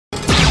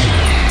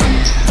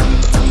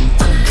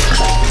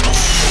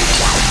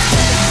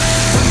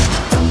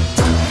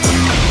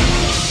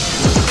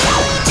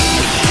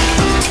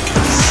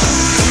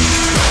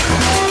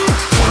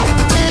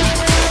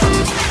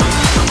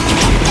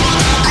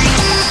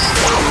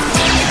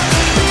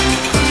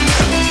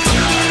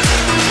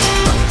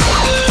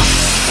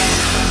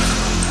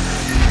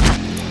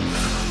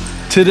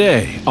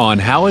Today on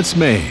How It's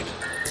Made.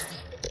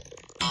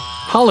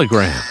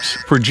 Holograms,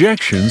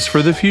 projections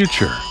for the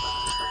future.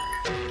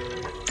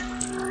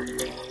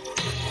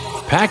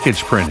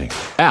 Package printing,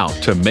 out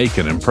to make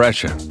an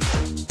impression.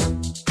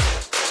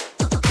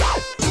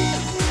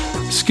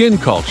 Skin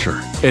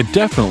culture, it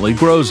definitely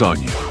grows on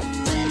you.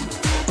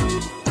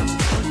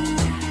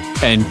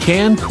 And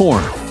canned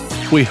corn,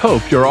 we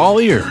hope you're all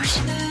ears.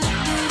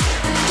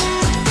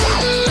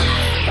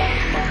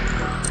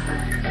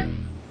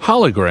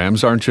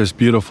 Holograms aren't just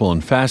beautiful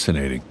and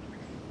fascinating.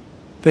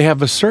 They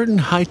have a certain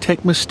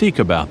high-tech mystique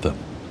about them.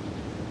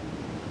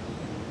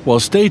 Well,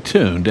 stay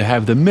tuned to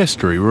have the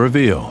mystery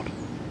revealed.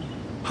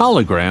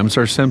 Holograms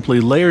are simply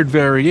layered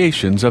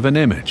variations of an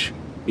image,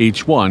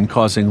 each one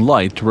causing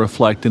light to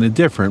reflect in a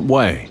different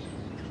way.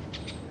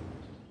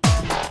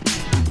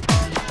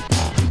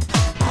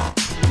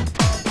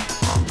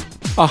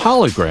 A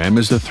hologram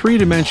is a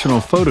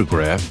three-dimensional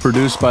photograph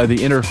produced by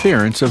the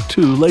interference of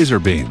two laser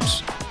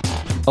beams.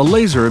 A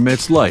laser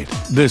emits light,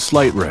 this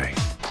light ray.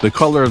 The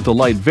color of the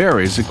light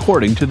varies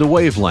according to the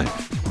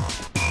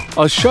wavelength.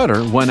 A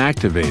shutter, when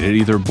activated,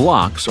 either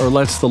blocks or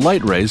lets the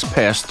light rays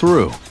pass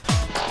through.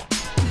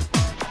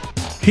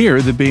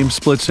 Here, the beam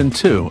splits in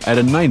two at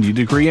a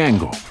 90-degree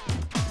angle.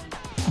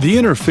 The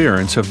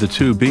interference of the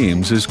two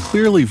beams is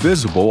clearly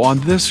visible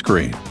on this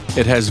screen.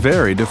 It has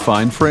very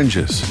defined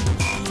fringes.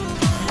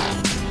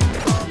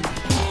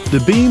 The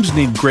beams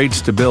need great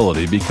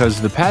stability because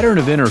the pattern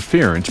of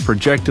interference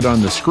projected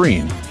on the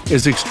screen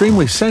is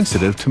extremely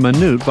sensitive to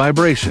minute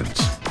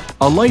vibrations.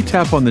 A light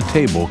tap on the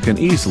table can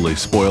easily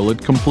spoil it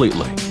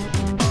completely.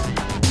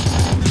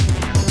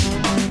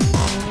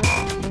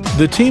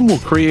 The team will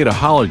create a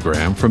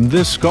hologram from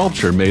this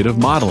sculpture made of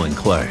modeling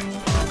clay.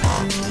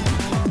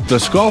 The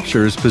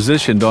sculpture is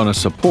positioned on a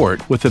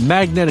support with a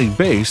magnetic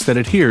base that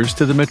adheres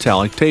to the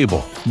metallic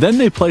table. Then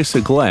they place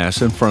a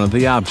glass in front of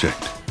the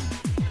object.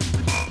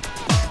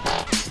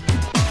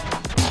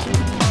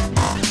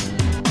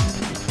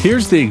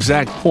 Here's the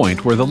exact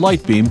point where the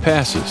light beam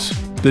passes.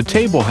 The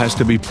table has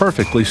to be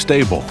perfectly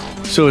stable,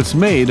 so it's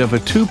made of a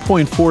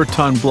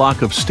 2.4-ton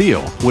block of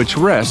steel which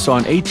rests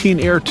on 18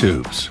 air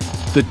tubes.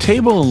 The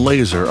table and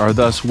laser are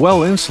thus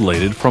well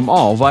insulated from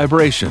all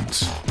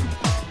vibrations.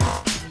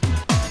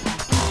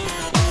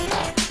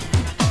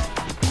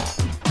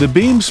 The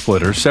beam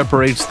splitter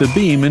separates the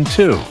beam in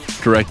two,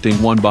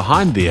 directing one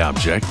behind the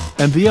object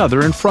and the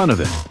other in front of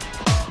it.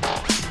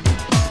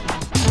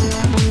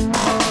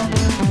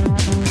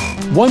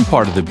 One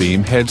part of the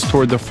beam heads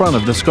toward the front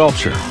of the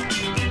sculpture.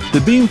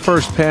 The beam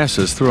first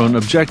passes through an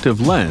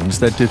objective lens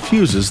that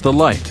diffuses the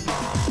light.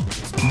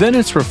 Then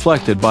it's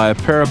reflected by a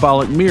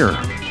parabolic mirror,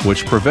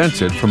 which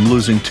prevents it from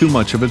losing too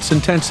much of its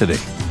intensity.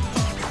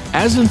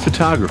 As in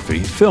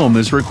photography, film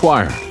is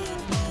required.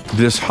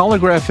 This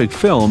holographic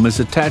film is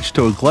attached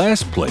to a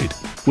glass plate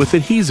with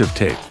adhesive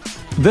tape.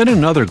 Then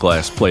another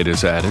glass plate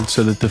is added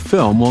so that the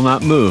film will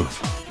not move.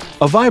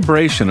 A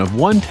vibration of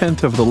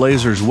 1/10 of the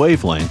laser's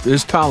wavelength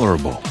is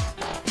tolerable.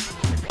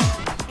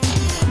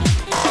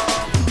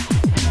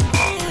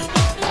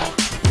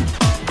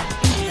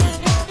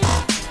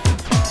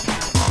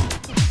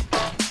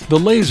 The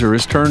laser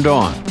is turned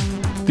on.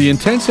 The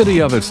intensity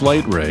of its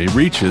light ray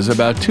reaches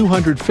about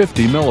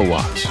 250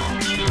 milliwatts.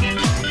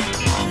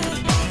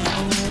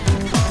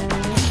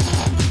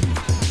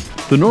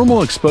 The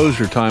normal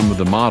exposure time of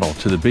the model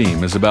to the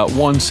beam is about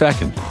 1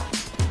 second,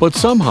 but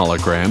some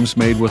holograms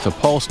made with a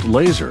pulsed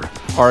laser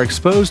are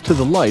exposed to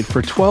the light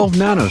for 12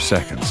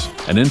 nanoseconds,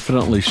 an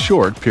infinitely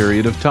short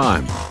period of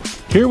time.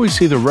 Here we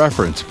see the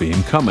reference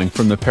beam coming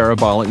from the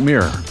parabolic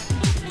mirror.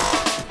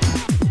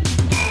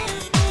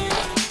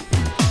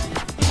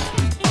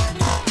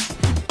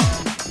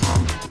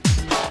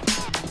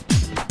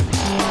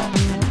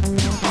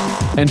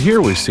 And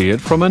here we see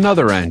it from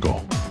another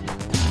angle.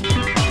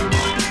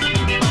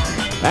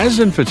 As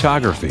in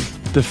photography,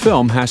 the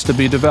film has to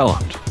be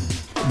developed.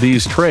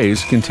 These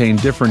trays contain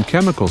different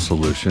chemical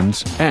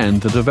solutions and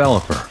the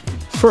developer.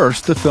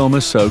 First, the film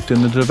is soaked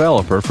in the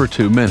developer for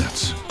 2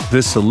 minutes.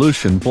 This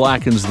solution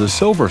blackens the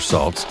silver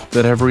salts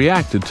that have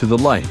reacted to the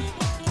light.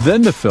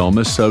 Then the film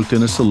is soaked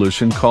in a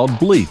solution called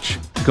bleach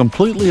to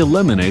completely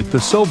eliminate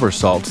the silver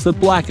salts that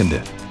blackened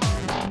it.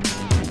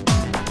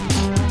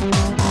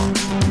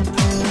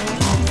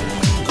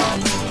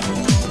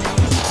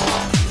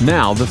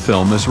 Now the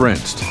film is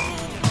rinsed.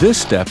 This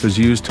step is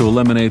used to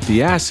eliminate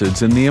the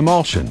acids in the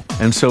emulsion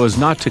and so as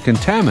not to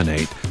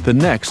contaminate the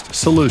next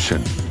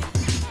solution.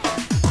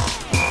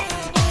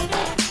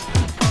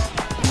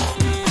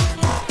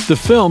 The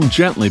film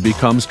gently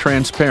becomes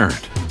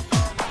transparent.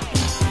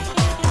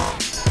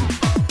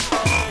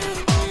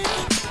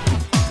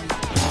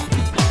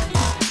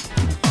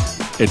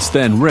 It's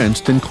then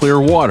rinsed in clear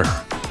water.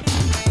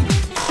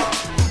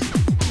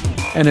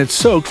 And it's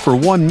soaked for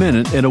 1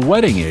 minute in a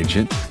wetting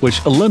agent which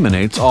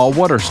eliminates all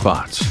water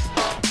spots.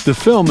 The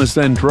film is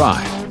then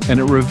dried and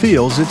it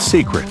reveals its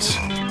secrets.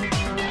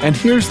 And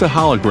here's the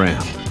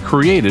hologram,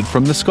 created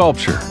from the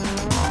sculpture.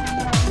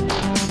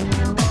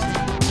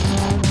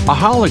 A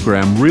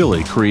hologram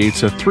really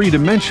creates a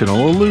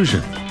three-dimensional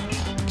illusion.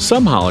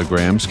 Some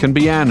holograms can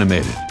be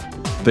animated.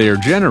 They are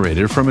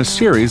generated from a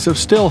series of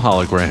still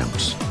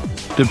holograms.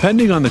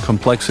 Depending on the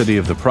complexity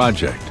of the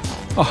project,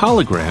 a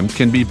hologram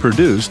can be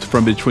produced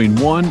from between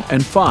 1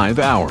 and 5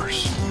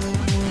 hours.